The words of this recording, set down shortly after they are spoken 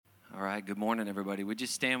All right, good morning, everybody. Would you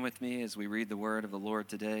stand with me as we read the word of the Lord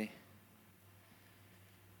today? I'm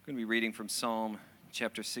going to be reading from Psalm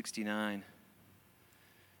chapter 69,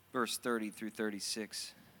 verse 30 through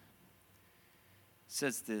 36. It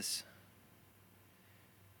says this: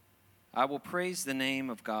 I will praise the name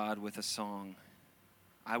of God with a song.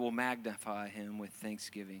 I will magnify him with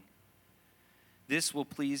thanksgiving. This will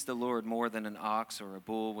please the Lord more than an ox or a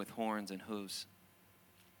bull with horns and hooves.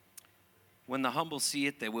 When the humble see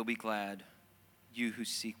it, they will be glad. You who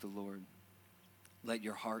seek the Lord, let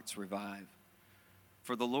your hearts revive.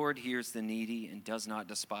 For the Lord hears the needy and does not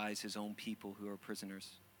despise his own people who are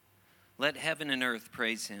prisoners. Let heaven and earth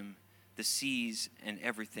praise him, the seas and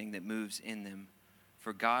everything that moves in them.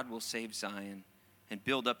 For God will save Zion and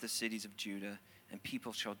build up the cities of Judah, and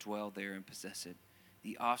people shall dwell there and possess it.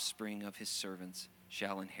 The offspring of his servants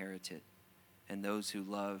shall inherit it, and those who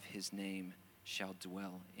love his name shall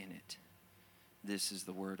dwell in it. This is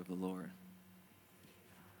the word of the Lord.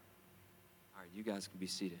 All right, you guys can be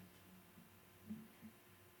seated.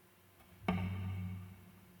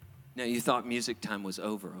 Now, you thought music time was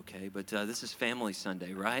over, okay? But this is Family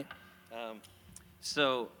Sunday, right?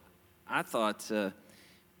 So I thought,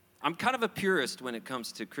 I'm kind of a purist when it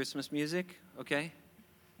comes to Christmas music, okay?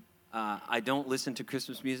 I don't listen to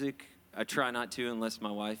Christmas music. I try not to unless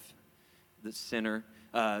my wife, the sinner,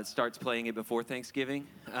 starts playing it before Thanksgiving.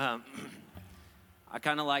 I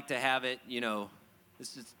kind of like to have it,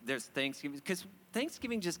 there's Thanksgiving, because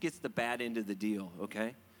Thanksgiving just gets the bad end of the deal,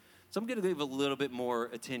 okay? So I'm going to give a little bit more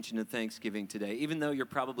attention to Thanksgiving today, even though you're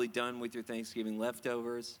probably done with your Thanksgiving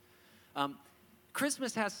leftovers.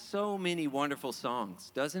 Christmas has so many wonderful songs,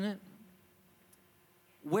 doesn't it?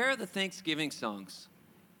 Where are the Thanksgiving songs?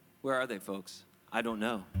 Where are they, folks? I don't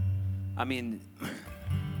know. I mean,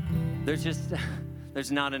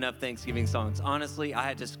 there's not enough Thanksgiving songs. Honestly, I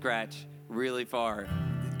had to scratch really far.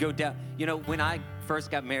 Go down. When I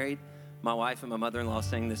first got married, my wife and my mother-in-law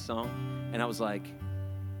sang this song, and I was like,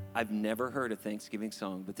 I've never heard a Thanksgiving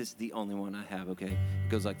song, but this is the only one I have, okay? It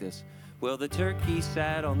goes like this. Well, the turkey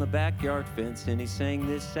sat on the backyard fence, and he sang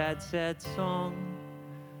this sad, sad song.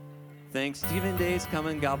 Thanksgiving Day's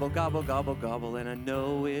coming, gobble, gobble, gobble, gobble, and I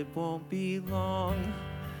know it won't be long.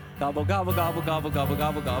 Gobble, gobble, gobble, gobble, gobble,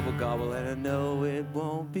 gobble, gobble, gobble, and I know it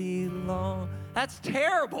won't be long. That's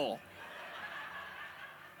terrible.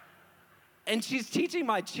 And she's teaching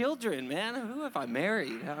my children, man. Who have I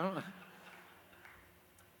married? I don't know.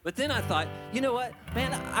 But then I thought, you know what?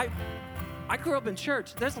 Man, I grew up in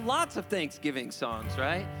church. There's lots of Thanksgiving songs,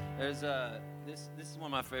 right? There's this is one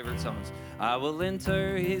of my favorite songs. I will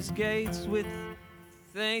enter his gates with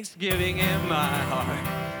thanksgiving in my heart.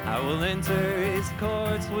 I will enter his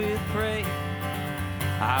courts with praise.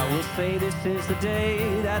 I will say this is the day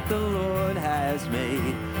that the Lord has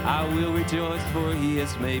made. I will rejoice, for he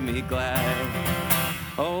has made me glad.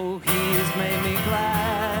 Oh, he has made me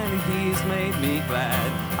glad. He has made me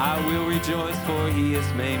glad. I will rejoice, for he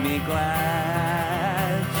has made me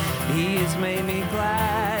glad. He has made me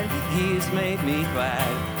glad. He has made me glad.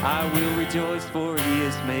 I will rejoice, for he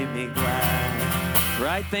has made me glad.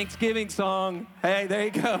 Right? Thanksgiving song. Hey, there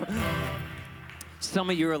you go.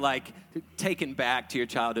 Some of you are like taken back to your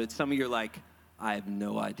childhood. Some of you are like, I have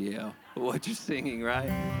no idea what you're singing,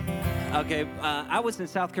 right? Okay, I was in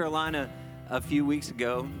South Carolina a few weeks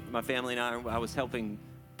ago. My family and I was helping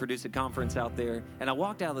produce a conference out there. And I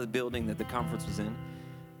walked out of the building that the conference was in.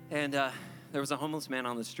 And there was a homeless man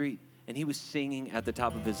on the street. And he was singing at the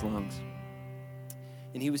top of his lungs.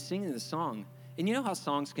 And he was singing this song. And you know how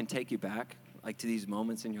songs can take you back, like to these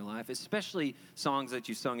moments in your life? Especially songs that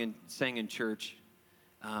you sang in church.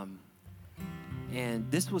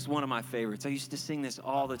 And this was one of my favorites. I used to sing this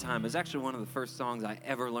all the time. It was actually one of the first songs I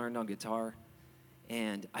ever learned on guitar.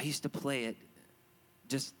 And I used to play it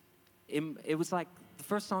it was like the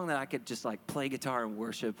first song that I could just like play guitar and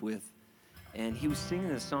worship with. And he was singing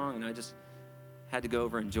this song, and I just had to go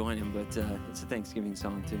over and join him. But it's a Thanksgiving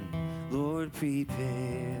song too. Lord,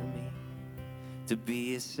 prepare me to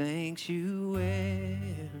be a sanctuary,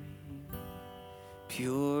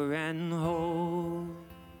 pure and holy,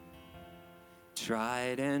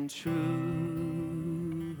 tried and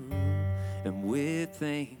true, and with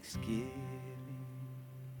thanksgiving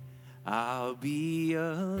I'll be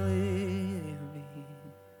a living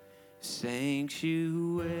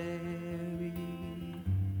sanctuary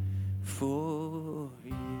for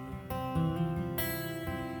you,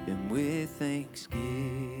 and with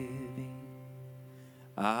thanksgiving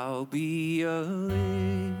I'll be a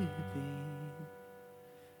living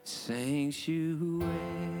sanctuary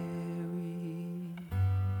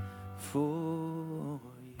for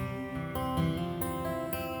you.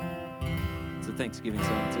 Thanksgiving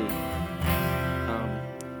song too.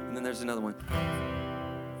 And then there's another one.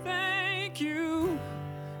 Thank you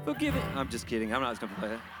for giving. I'm just kidding. I'm not going to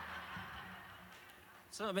play it.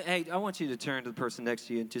 So, hey, I want you to turn to the person next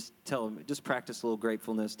to you and just tell them, just practice a little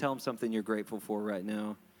gratefulness. Tell them something you're grateful for right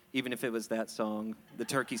now, even if it was that song, the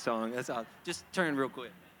turkey song. That's all. Just turn real quick.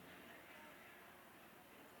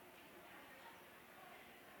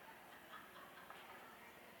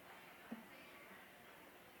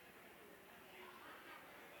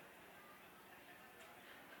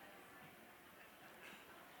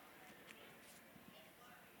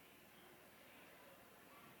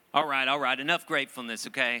 All right. Enough gratefulness,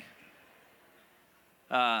 okay?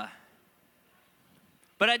 But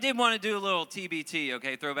I did want to do a little TBT,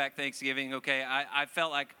 okay? Throwback Thanksgiving, okay? I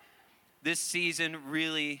felt like this season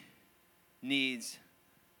really needs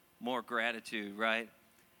more gratitude, right?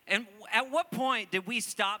 And at what point did we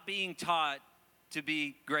stop being taught to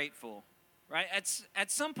be grateful, right?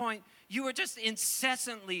 At some point, you were just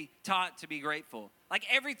incessantly taught to be grateful. Like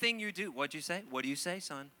everything you do. What'd you say? What do you say,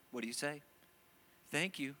 son? What do you say?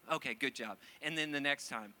 Thank you. Okay, good job. And then the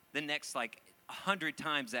next like 100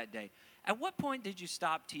 times that day. At what point did you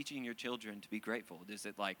stop teaching your children to be grateful? Is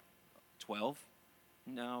it like 12?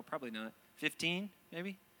 No, probably not. 15,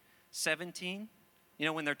 maybe? 17? You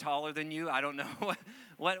know, when they're taller than you? I don't know.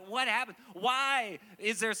 What happened? Why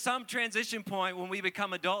is there some transition point when we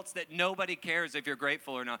become adults that nobody cares if you're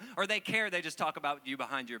grateful or not? Or they care, they just talk about you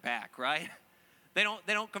behind your back, right? They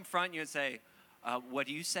don't confront you and say, what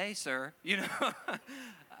do you say, sir? You know,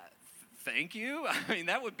 thank you. I mean,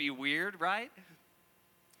 that would be weird, right?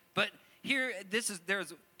 But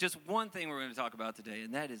there's just one thing we're going to talk about today,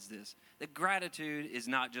 and that is this: that gratitude is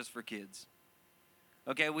not just for kids.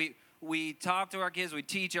 Okay, we talk to our kids, we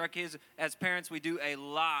teach our kids. As parents, we do a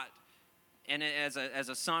lot. And as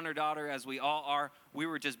a son or daughter, as we all are, we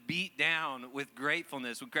were just beat down with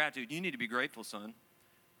gratefulness, with gratitude. You need to be grateful, son.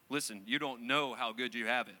 Listen, you don't know how good you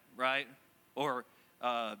have it, right? Or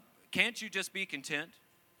can't you just be content?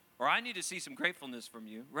 Or I need to see some gratefulness from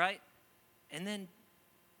you, right? And then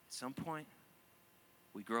at some point,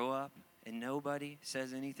 we grow up and nobody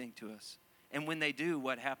says anything to us. And when they do,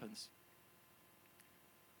 what happens?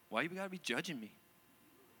 Why you got to be judging me?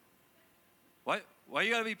 Why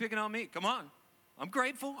you got to be picking on me? Come on. I'm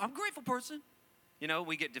grateful. I'm a grateful person. You know,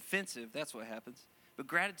 we get defensive. That's what happens. But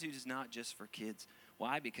gratitude is not just for kids.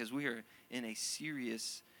 Why? Because we are in a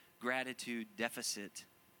serious gratitude deficit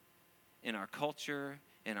in our culture,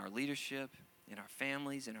 in our leadership, in our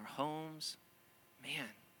families, in our homes. Man,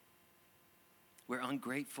 we're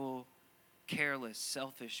ungrateful, careless,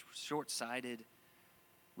 selfish, short-sighted.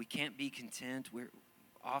 We can't be content. We're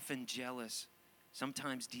often jealous,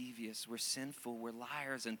 sometimes devious. We're sinful. We're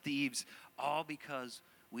liars and thieves, all because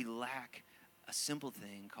we lack a simple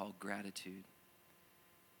thing called gratitude.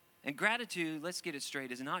 And gratitude, let's get it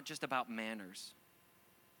straight, is not just about manners.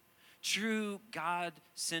 True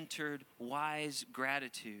God-centered, wise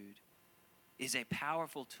gratitude is a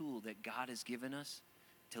powerful tool that God has given us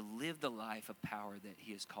to live the life of power that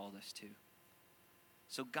he has called us to.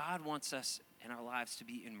 So God wants us in our lives to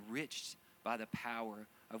be enriched by the power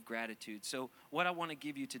of gratitude. So what I want to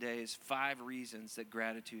give you today is 5 reasons that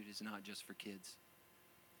gratitude is not just for kids.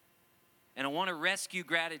 And I want to rescue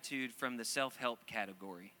gratitude from the self-help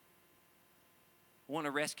category. I want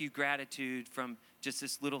to rescue gratitude from just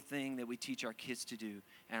this little thing that we teach our kids to do.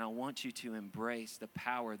 And I want you to embrace the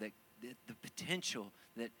power, the potential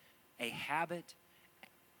that a habit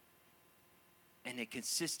and a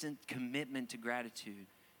consistent commitment to gratitude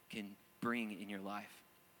can bring in your life.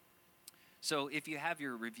 So if you have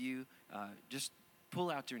your review, just pull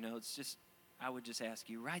out your notes. I would just ask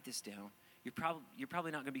you, write this down. You're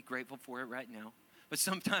probably not going to be grateful for it right now, but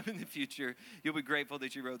sometime in the future, you'll be grateful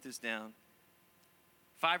that you wrote this down.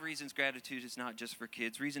 5 reasons gratitude is not just for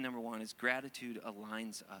kids. Reason number 1 is gratitude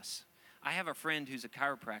aligns us. I have a friend who's a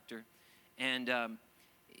chiropractor, and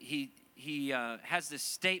he has this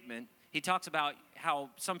statement. He talks about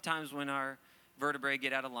how sometimes when our vertebrae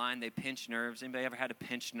get out of line, they pinch nerves. Anybody ever had a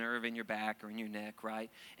pinched nerve in your back or in your neck,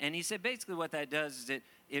 right? And he said basically what that does is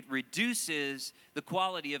it reduces the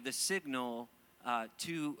quality of the signal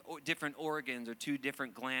to different organs or to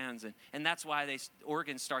different glands. And that's why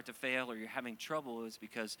organs start to fail or you're having trouble, is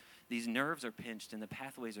because these nerves are pinched and the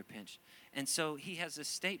pathways are pinched. And so he has this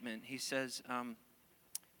statement. He says,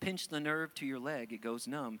 pinch the nerve to your leg, it goes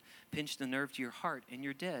numb. Pinch the nerve to your heart and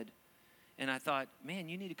you're dead. And I thought, man,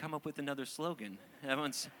 you need to come up with another slogan. That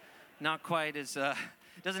one's not quite as,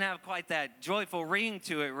 doesn't have quite that joyful ring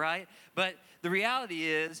to it, right? But the reality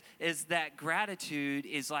is that gratitude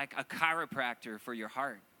is like a chiropractor for your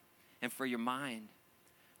heart and for your mind.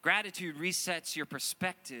 Gratitude resets your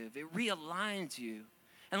perspective. It realigns you.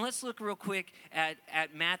 And let's look real quick at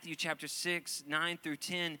Matthew chapter 6, 9 through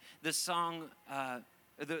 10, the song,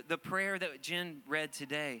 the prayer that Jen read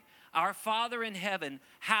today. Our Father in heaven,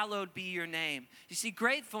 hallowed be your name. You see,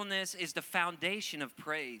 gratefulness is the foundation of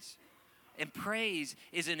praise. And praise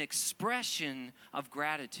is an expression of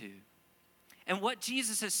gratitude. And what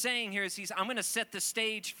Jesus is saying here is I'm going to set the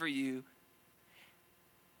stage for you.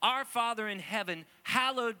 Our Father in heaven,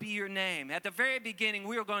 hallowed be your name. At the very beginning,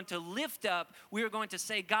 we are going to lift up, we are going to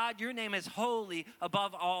say, God, your name is holy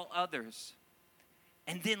above all others.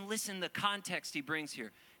 And then listen to the context he brings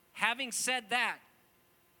here. Having said that,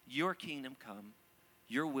 your kingdom come,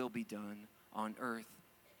 your will be done on earth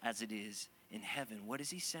as it is in heaven. What is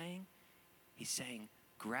he saying? He's saying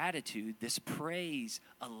gratitude, this praise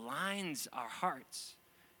aligns our hearts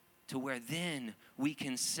to where then we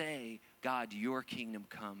can say, God, your kingdom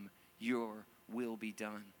come, your will be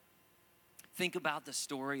done. Think about the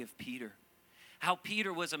story of Peter. How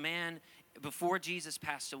Peter was a man before Jesus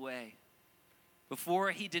passed away.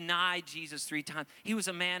 Before he denied Jesus 3 times, he was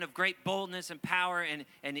a man of great boldness and power and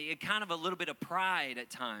kind of a little bit of pride at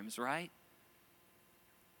times, right?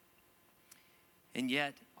 And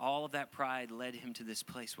yet, all of that pride led him to this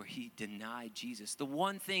place where he denied Jesus. The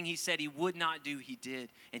one thing he said he would not do, he did,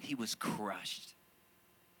 and he was crushed.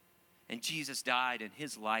 And Jesus died, and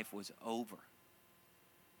his life was over.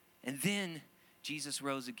 And then Jesus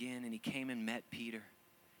rose again, and he came and met Peter.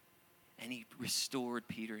 And he restored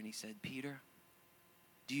Peter, and he said, Peter,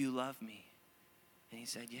 do you love me? And he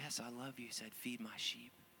said, yes, I love you. He said, feed my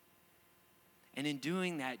sheep. And in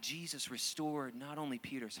doing that, Jesus restored not only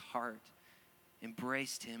Peter's heart,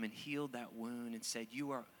 embraced him and healed that wound and said,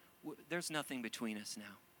 there's nothing between us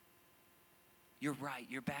now. You're right.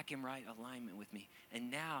 You're back in right alignment with me. And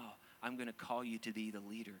now I'm going to call you to be the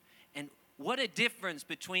leader. And what a difference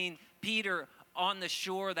between Peter on the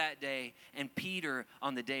shore that day and Peter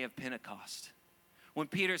on the day of Pentecost. When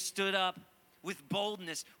Peter stood up with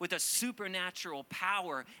boldness, with a supernatural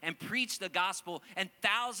power, and preached the gospel, and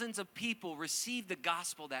thousands of people received the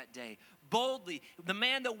gospel that day. Boldly, the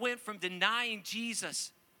man that went from denying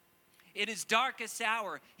Jesus in his darkest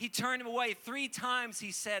hour, he turned him away 3 times.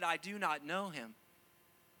 He said, I do not know him.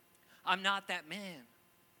 I'm not that man.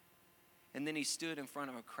 And then he stood in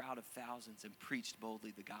front of a crowd of thousands and preached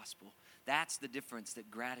boldly the gospel. That's the difference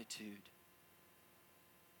that gratitude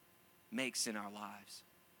makes in our lives.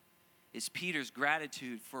 Is Peter's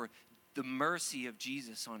gratitude for the mercy of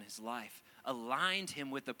Jesus on his life aligned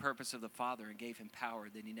him with the purpose of the Father and gave him power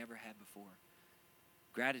that he never had before.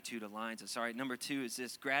 Gratitude aligns us. All right, number 2 is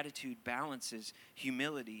this: gratitude balances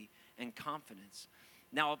humility and confidence.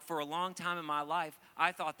 Now, for a long time in my life,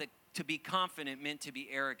 I thought that to be confident meant to be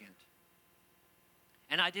arrogant.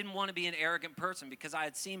 And I didn't want to be an arrogant person because I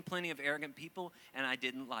had seen plenty of arrogant people and I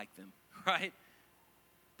didn't like them, right?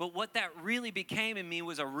 But what that really became in me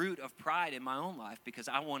was a root of pride in my own life because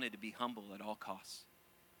I wanted to be humble at all costs.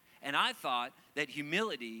 And I thought that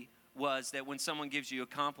humility was that when someone gives you a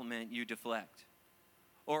compliment, you deflect.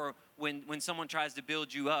 Or when someone tries to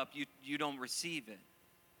build you up, you don't receive it.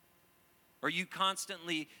 Or you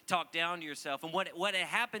constantly talk down to yourself. And what had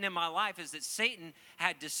happened in my life is that Satan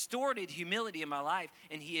had distorted humility in my life,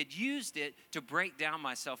 and he had used it to break down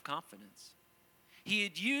my self-confidence. He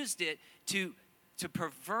had used it to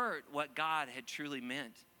pervert what God had truly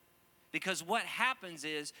meant. Because what happens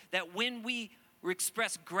is that when we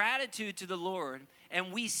express gratitude to the Lord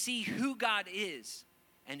and we see who God is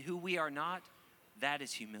and who we are not, that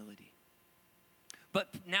is humility. But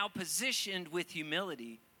now positioned with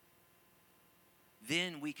humility,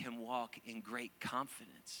 then we can walk in great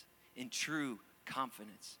confidence, in true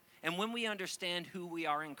confidence. And when we understand who we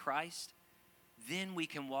are in Christ, then we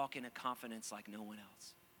can walk in a confidence like no one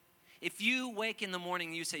else. If you wake in the morning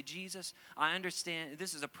and you say, Jesus, I understand,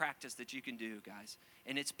 this is a practice that you can do, guys,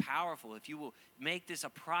 and it's powerful. If you will make this a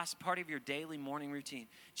part of your daily morning routine.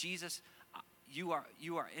 Jesus, you are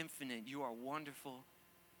infinite. You are wonderful.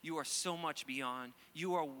 You are so much beyond.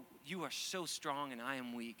 You are so strong, and I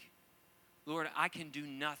am weak. Lord, I can do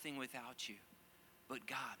nothing without you. But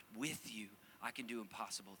God, with you, I can do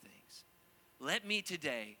impossible things. Let me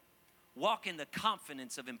today walk in the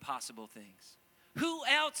confidence of impossible things. Who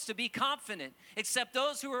else to be confident except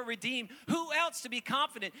those who are redeemed? Who else to be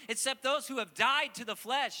confident except those who have died to the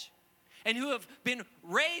flesh and who have been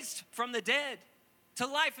raised from the dead to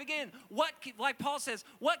life again? Like Paul says,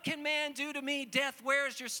 what can man do to me? Death, where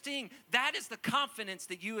is your sting? That is the confidence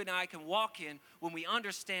that you and I can walk in when we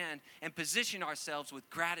understand and position ourselves with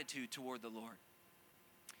gratitude toward the Lord.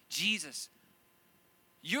 Jesus,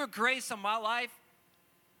 your grace on my life,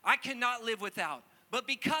 I cannot live without. But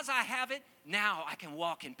because I have it, now I can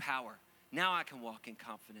walk in power. Now I can walk in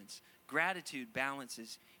confidence. Gratitude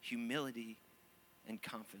balances humility and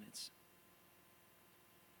confidence.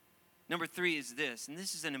 Number 3 is this, and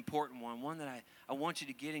this is an important one that I want you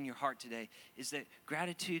to get in your heart today, is that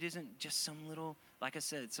gratitude isn't just some little, like I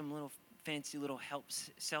said, some little fancy little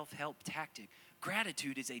self-help tactic.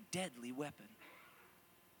 Gratitude is a deadly weapon.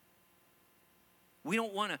 We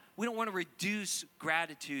don't want to reduce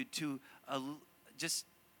gratitude to just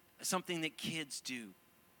something that kids do.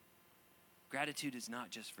 Gratitude is not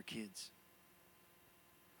just for kids.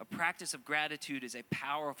 A practice of gratitude is a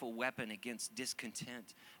powerful weapon against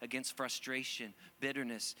discontent, against frustration,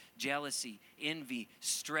 bitterness, jealousy, envy,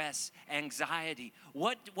 stress, anxiety.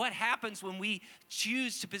 What happens when we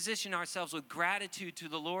choose to position ourselves with gratitude to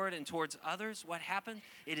the Lord and towards others? What happens?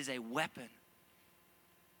 It is a weapon.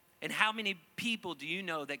 And how many people do you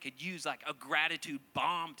know that could use like a gratitude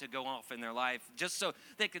bomb to go off in their life just so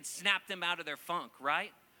they could snap them out of their funk,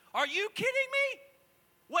 right? Are you kidding me?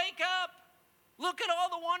 Wake up. Look at all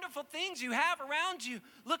the wonderful things you have around you.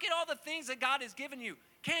 Look at all the things that God has given you.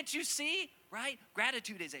 Can't you see, right?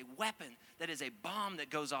 Gratitude is a weapon that is a bomb that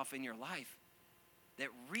goes off in your life, that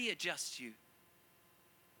readjusts you,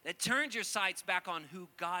 that turns your sights back on who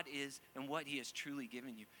God is and what he has truly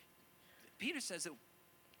given you. Peter says that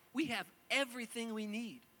we have everything we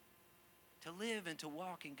need to live and to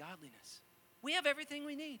walk in godliness. We have everything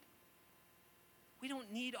we need. We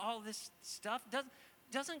don't need all this stuff.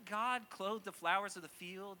 Doesn't God clothe the flowers of the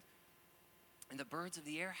field and the birds of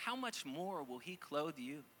the air? How much more will he clothe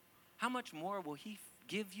you? How much more will he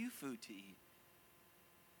give you food to eat?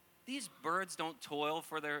 These birds don't toil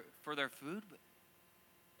for their food,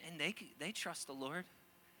 and they trust the Lord.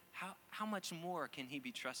 How much more can he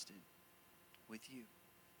be trusted with you?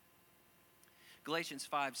 Galatians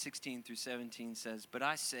 5:16 through 17 says, "But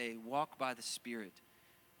I say, walk by the Spirit,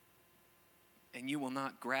 and you will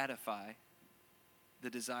not gratify the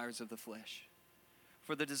desires of the flesh.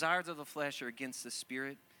 For the desires of the flesh are against the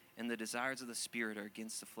Spirit, and the desires of the Spirit are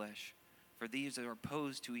against the flesh. For these are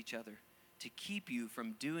opposed to each other, to keep you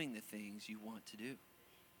from doing the things you want to do."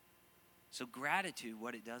 So gratitude,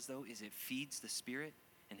 what it does though, is it feeds the Spirit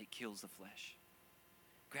and it kills the flesh.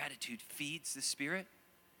 Gratitude feeds the Spirit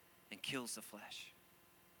and kills the flesh.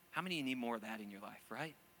 How many of you need more of that in your life,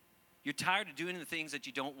 right? You're tired of doing the things that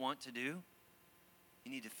you don't want to do?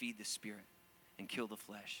 You need to feed the Spirit and kill the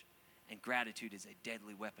flesh. And gratitude is a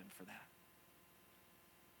deadly weapon for that.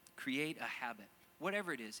 Create a habit,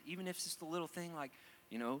 whatever it is, even if it's just a little thing like,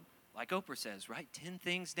 like Oprah says, write 10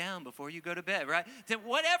 things down before you go to bed, right? Then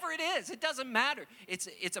whatever it is, it doesn't matter.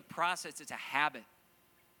 It's a process, it's a habit.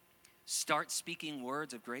 Start speaking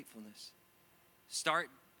words of gratefulness. Start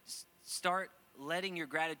letting your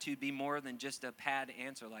gratitude be more than just a pad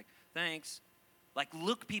answer like, thanks. Like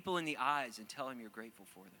look people in the eyes and tell them you're grateful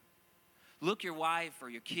for them. Look your wife or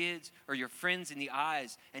your kids or your friends in the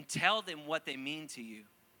eyes and tell them what they mean to you.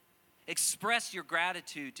 Express your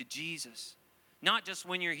gratitude to Jesus. Not just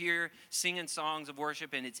when you're here singing songs of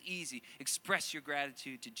worship and it's easy. Express your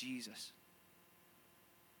gratitude to Jesus.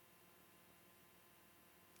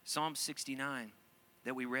 Psalm 69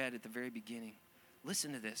 that we read at the very beginning.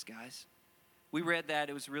 Listen to this, guys. We read that.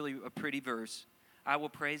 It was really a pretty verse. I will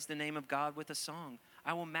praise the name of God with a song.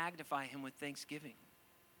 I will magnify him with thanksgiving.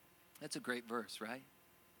 That's a great verse, right?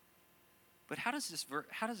 But how does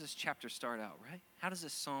this chapter start out, right? How does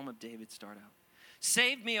this Psalm of David start out?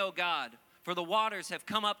 Save me, O God, for the waters have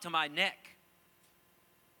come up to my neck.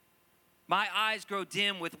 My eyes grow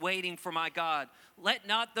dim with waiting for my God. Let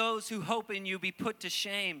not those who hope in you be put to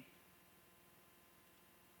shame.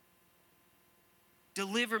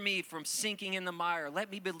 Deliver me from sinking in the mire. Let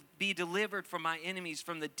me be delivered from my enemies,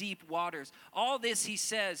 from the deep waters. All this he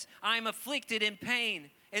says, I am afflicted in pain.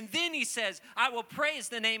 And then he says, I will praise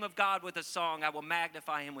the name of God with a song. I will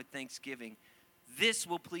magnify him with thanksgiving. This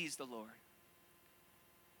will please the Lord.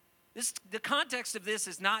 The context of this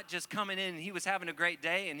is not just coming in and he was having a great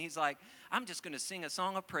day and he's like, I'm just going to sing a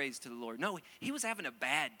song of praise to the Lord. No, he was having a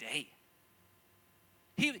bad day.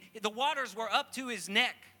 The waters were up to his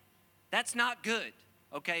neck. That's not good,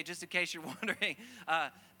 okay? Just in case you're wondering,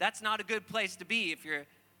 that's not a good place to be if you're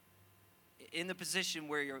in the position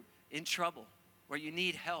where you're in trouble, where you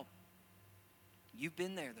need help. You've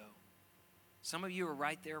been there, though. Some of you are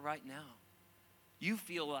right there right now. You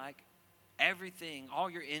feel like everything, all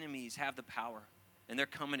your enemies have the power, and they're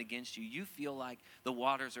coming against you. You feel like the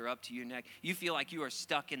waters are up to your neck. You feel like you are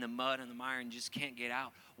stuck in the mud and the mire and just can't get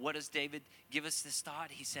out. What does David give us this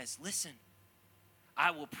thought? He says, listen,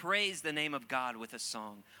 I will praise the name of God with a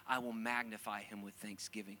song. I will magnify him with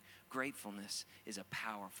thanksgiving. Gratefulness is a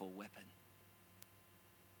powerful weapon.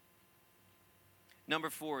 Number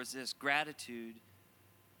 4 is this: gratitude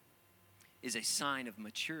is a sign of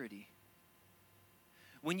maturity.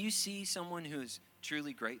 When you see someone who is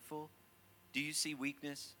truly grateful, do you see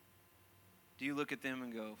weakness? Do you look at them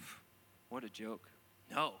and go, what a joke?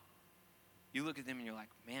 No. You look at them and you're like,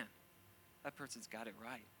 man, that person's got it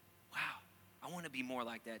right. Wow, I want to be more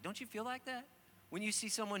like that. Don't you feel like that? When you see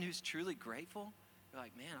someone who's truly grateful, you're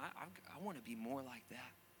like, man, I want to be more like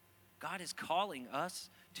that. God is calling us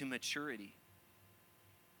to maturity.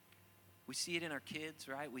 We see it in our kids,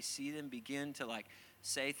 right? We see them begin to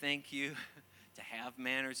say thank you, to have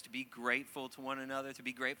manners, to be grateful to one another, to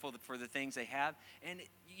be grateful for the things they have. And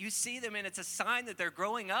you see them, and it's a sign that they're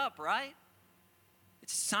growing up, right?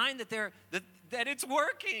 It's a sign that that it's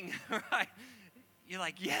working, right? You're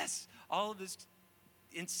like, yes, all of this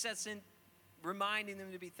incessant reminding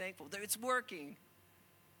them to be thankful. It's working.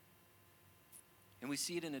 And we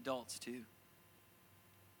see it in adults too.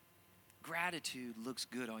 Gratitude looks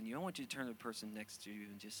good on you. I want you to turn to the person next to you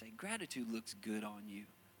and just say, gratitude looks good on you.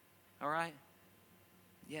 All right?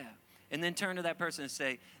 Yeah. And then turn to that person and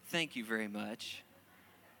say, thank you very much.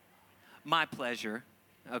 My pleasure.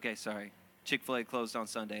 Okay, sorry. Chick-fil-A closed on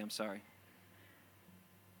Sunday. I'm sorry.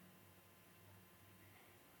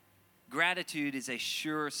 Gratitude is a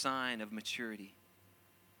sure sign of maturity.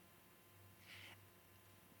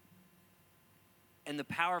 And the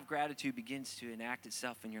power of gratitude begins to enact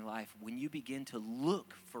itself in your life when you begin to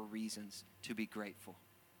look for reasons to be grateful.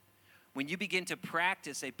 When you begin to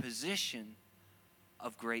practice a position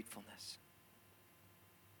of gratefulness.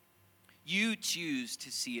 You choose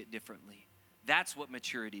to see it differently. That's what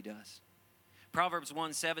maturity does. Proverbs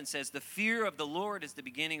 1:7 says, the fear of the Lord is the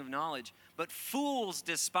beginning of knowledge, but fools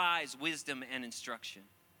despise wisdom and instruction.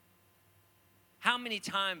 How many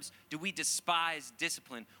times do we despise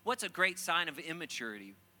discipline? What's a great sign of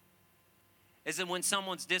immaturity? Is that when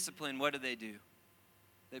someone's disciplined, what do?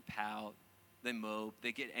 They pout, they mope,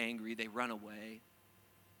 they get angry, they run away.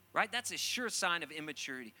 Right? That's a sure sign of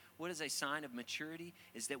immaturity. What is a sign of maturity?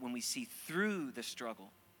 Is that when we see through the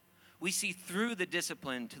struggle, we see through the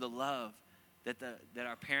discipline to the love that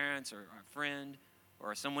our parents or our friend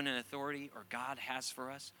or someone in authority or God has for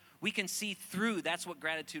us. We can see through. That's what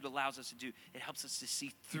gratitude allows us to do. It helps us to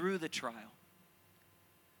see through the trial,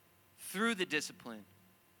 through the discipline,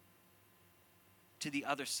 to the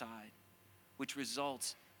other side, which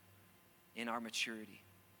results in our maturity.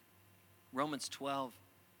 Romans 12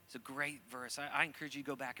 is a great verse. I encourage you to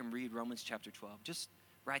go back and read Romans chapter 12. Just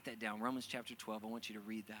write that down. Romans chapter 12. I want you to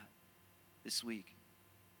read that this week.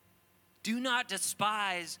 Do not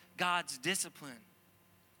despise God's discipline.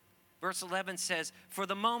 Verse 11 says, for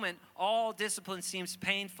the moment, all discipline seems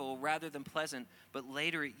painful rather than pleasant, but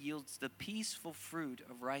later it yields the peaceful fruit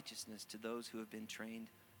of righteousness to those who have been trained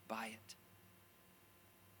by it.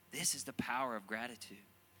 This is the power of gratitude.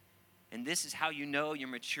 And this is how you know you're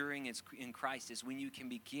maturing in Christ, is when you can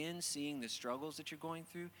begin seeing the struggles that you're going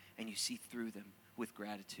through and you see through them with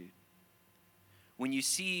gratitude. When you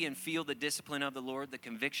see and feel the discipline of the Lord, the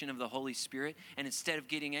conviction of the Holy Spirit, and instead of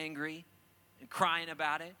getting angry and crying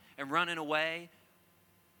about it and running away,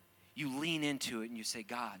 you lean into it and you say,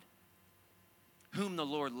 God, whom the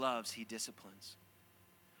Lord loves, he disciplines.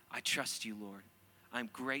 I trust you, Lord.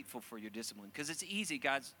 I'm grateful for your discipline. Because it's easy,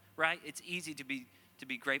 guys, right? It's easy to be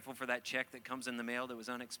grateful for that check that comes in the mail that was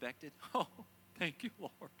unexpected. Oh, thank you,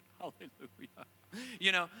 Lord. Hallelujah.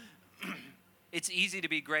 You know, it's easy to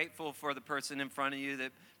be grateful for the person in front of you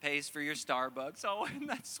that pays for your Starbucks. Oh, isn't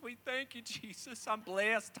that sweet? Thank you, Jesus. I'm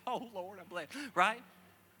blessed. Oh, Lord, I'm blessed. Right?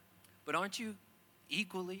 But aren't you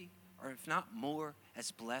equally, or if not more,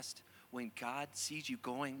 as blessed when God sees you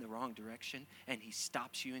going the wrong direction and he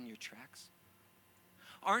stops you in your tracks?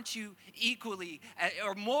 Aren't you equally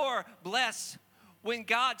or more blessed when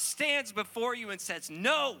God stands before you and says,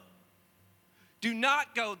 no, do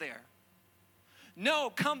not go there. No,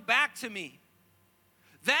 come back to me.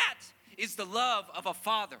 That is the love of a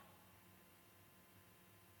father.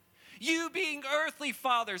 You being earthly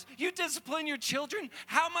fathers, you discipline your children.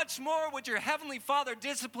 How much more would your heavenly Father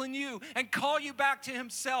discipline you and call you back to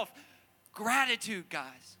himself? Gratitude,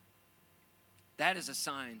 guys. That is a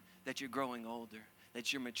sign that you're growing older,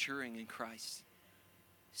 that you're maturing in Christ.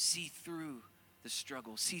 See through the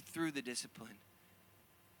struggle, see through the discipline,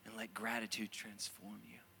 and let gratitude transform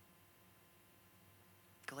you.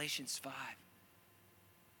 Galatians 5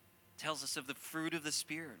 tells us of the fruit of the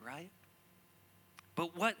Spirit, right?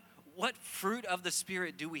 But what fruit of the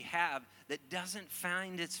Spirit do we have that doesn't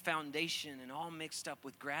find its foundation and all mixed up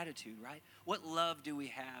with gratitude, right? What love do we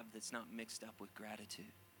have that's not mixed up with gratitude?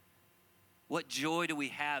 What joy do we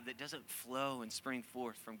have that doesn't flow and spring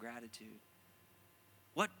forth from gratitude?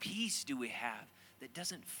 What peace do we have that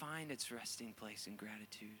doesn't find its resting place in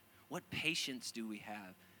gratitude? What patience do we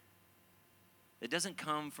have that doesn't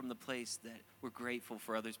come from the place that we're grateful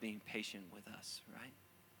for others being patient with us, right?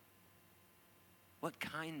 What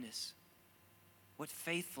kindness, what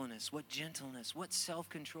faithfulness, what gentleness, what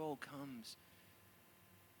self-control comes,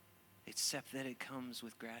 except that it comes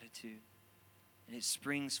with gratitude. And it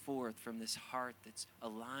springs forth from this heart that's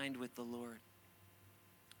aligned with the Lord,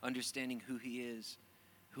 understanding who he is,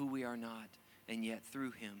 who we are not, and yet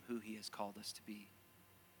through him, who he has called us to be.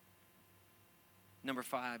 Number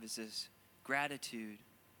 5 is this: gratitude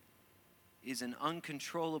is an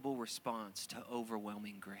uncontrollable response to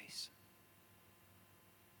overwhelming grace.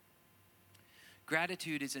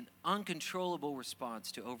 Gratitude is an uncontrollable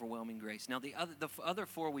response to overwhelming grace. Now, the other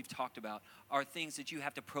 4 we've talked about are things that you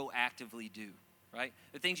have to proactively do, right?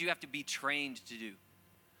 The things you have to be trained to do.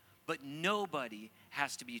 But nobody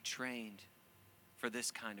has to be trained for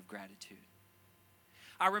this kind of gratitude.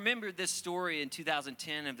 I remember this story in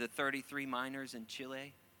 2010 of the 33 miners in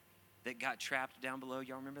Chile that got trapped down below.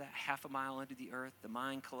 Y'all remember that? Half a mile under the earth, the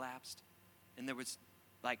mine collapsed, and there was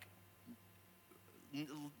like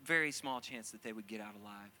very small chance that they would get out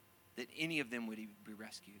alive, that any of them would even be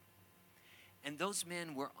rescued. And those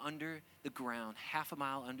men were under the ground, half a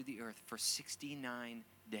mile under the earth, for 69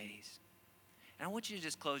 days. And I want you to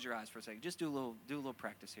just close your eyes for a second. Just do a little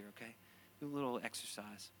practice here, okay? Do a little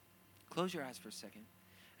exercise. Close your eyes for a second.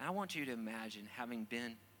 And I want you to imagine having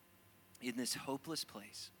been in this hopeless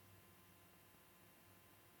place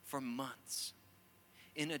for months,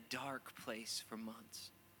 in a dark place for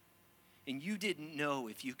months. And you didn't know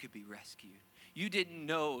if you could be rescued. You didn't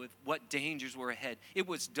know what dangers were ahead. It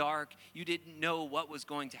was dark. You didn't know what was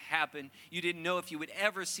going to happen. You didn't know if you would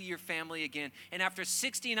ever see your family again. And after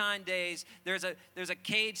 69 days, there's a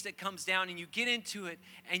cage that comes down, and you get into it,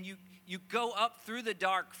 and you go up through the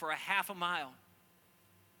dark for a half a mile.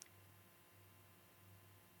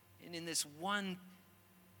 And in this one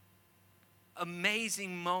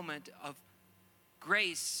amazing moment of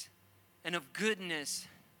grace and of goodness,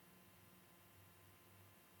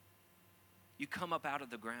 you come up out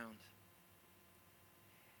of the ground.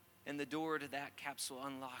 And the door to that capsule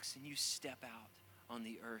unlocks, and you step out on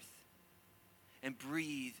the earth and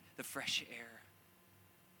breathe the fresh air.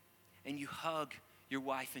 And you hug your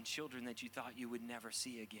wife and children that you thought you would never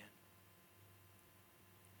see again.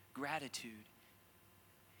 Gratitude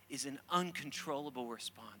is an uncontrollable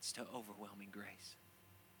response to overwhelming grace.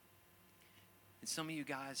 And some of you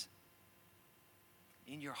guys,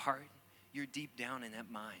 in your heart, you're deep down in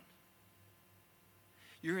that mine.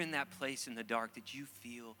 You're in that place in the dark that you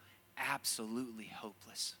feel absolutely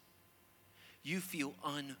hopeless. You feel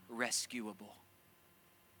unrescuable.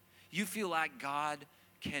 You feel like God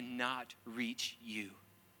cannot reach you.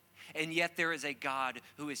 And yet there is a God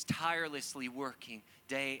who is tirelessly working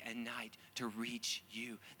day and night to reach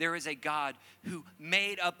you. There is a God who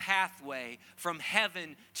made a pathway from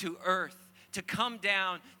heaven to earth to come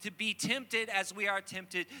down, to be tempted as we are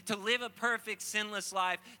tempted, to live a perfect, sinless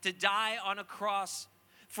life, to die on a cross,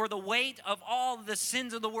 for the weight of all the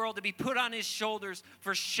sins of the world to be put on his shoulders,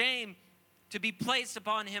 for shame to be placed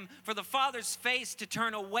upon him, for the Father's face to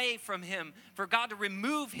turn away from him, for God to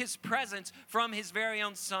remove his presence from his very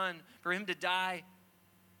own Son, for him to die.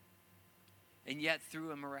 And yet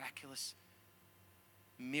through a miraculous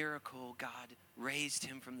miracle, God raised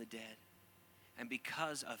him from the dead. And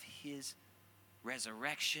because of his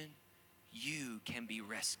resurrection, you can be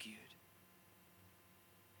rescued.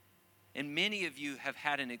 And many of you have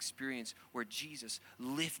had an experience where Jesus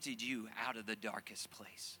lifted you out of the darkest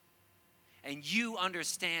place. And you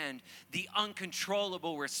understand the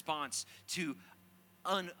uncontrollable response to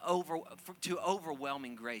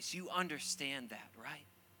overwhelming grace. You understand that, right?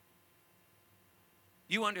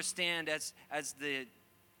 You understand as the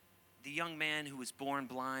young man who was born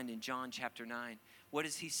blind in John chapter 9. What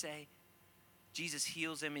does he say? Jesus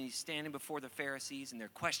heals him, and he's standing before the Pharisees, and they're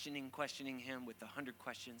questioning him with 100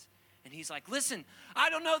 questions. And he's like, listen, I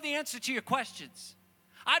don't know the answer to your questions.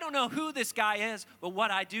 I don't know who this guy is, but what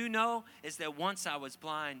I do know is that once I was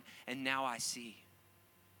blind and now I see.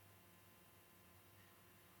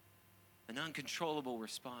 An uncontrollable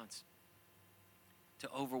response to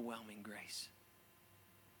overwhelming grace.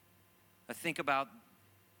 I think about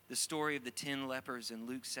the story of the 10 lepers in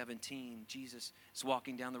Luke 17. Jesus is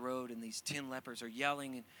walking down the road, and these 10 lepers are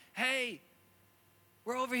yelling, and, hey,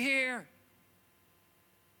 we're over here.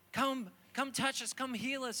 Come touch us, come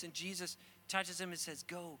heal us. And Jesus touches him and says,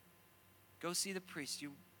 go see the priest.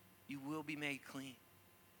 You will be made clean.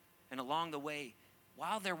 And along the way,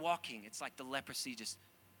 while they're walking, it's like the leprosy just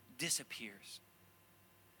disappears.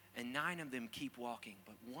 And 9 of them keep walking,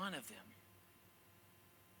 but one of them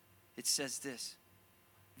It says this: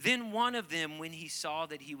 then one of them, when he saw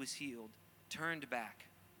that he was healed, turned back,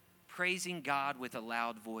 praising God with a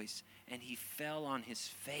loud voice, and he fell on his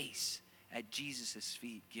face at Jesus'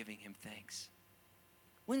 feet, giving him thanks.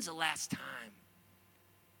 When's the last time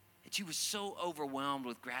that you were so overwhelmed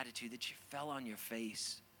with gratitude that you fell on your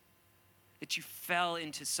face, that you fell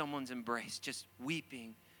into someone's embrace, just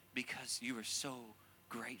weeping because you were so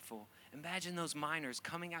grateful? Imagine those miners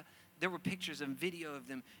coming out. There were pictures and video of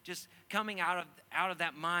them just coming out of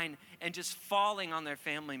that mine and just falling on their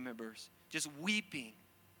family members, just weeping.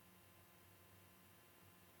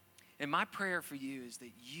 And my prayer for you is that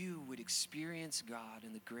you would experience God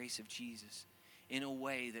and the grace of Jesus in a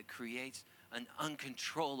way that creates an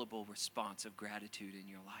uncontrollable response of gratitude in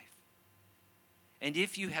your life. And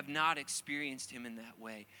if you have not experienced him in that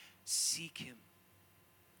way, seek him.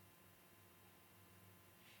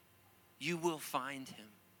 You will find him.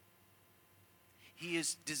 He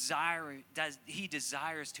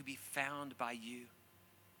desires to be found by you.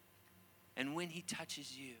 And when he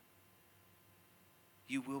touches you,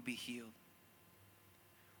 you will be healed.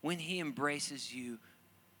 When he embraces you,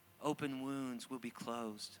 open wounds will be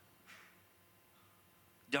closed.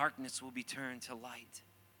 Darkness will be turned to light.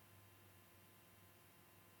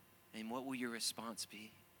 And what will your response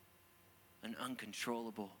be? An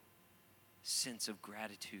uncontrollable sense of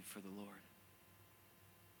gratitude for the Lord.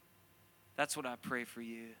 That's what I pray for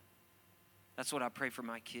you. That's what I pray for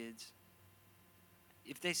my kids.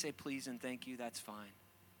 If they say please and thank you, that's fine.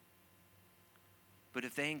 But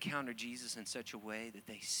if they encounter Jesus in such a way that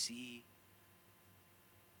they see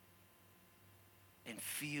and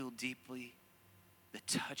feel deeply the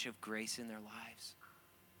touch of grace in their lives,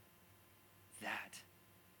 that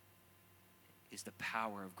is the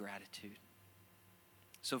power of gratitude.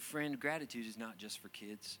 So friend, gratitude is not just for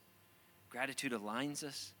kids. Gratitude aligns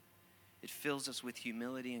us. It fills us with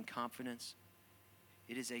humility and confidence.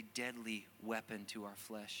 It is a deadly weapon to our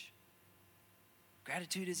flesh.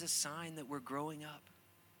 Gratitude is a sign that we're growing up.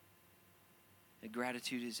 And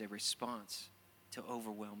gratitude is a response to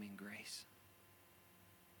overwhelming grace.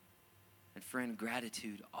 And friend,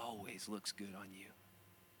 gratitude always looks good on you.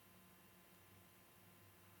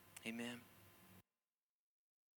 Amen.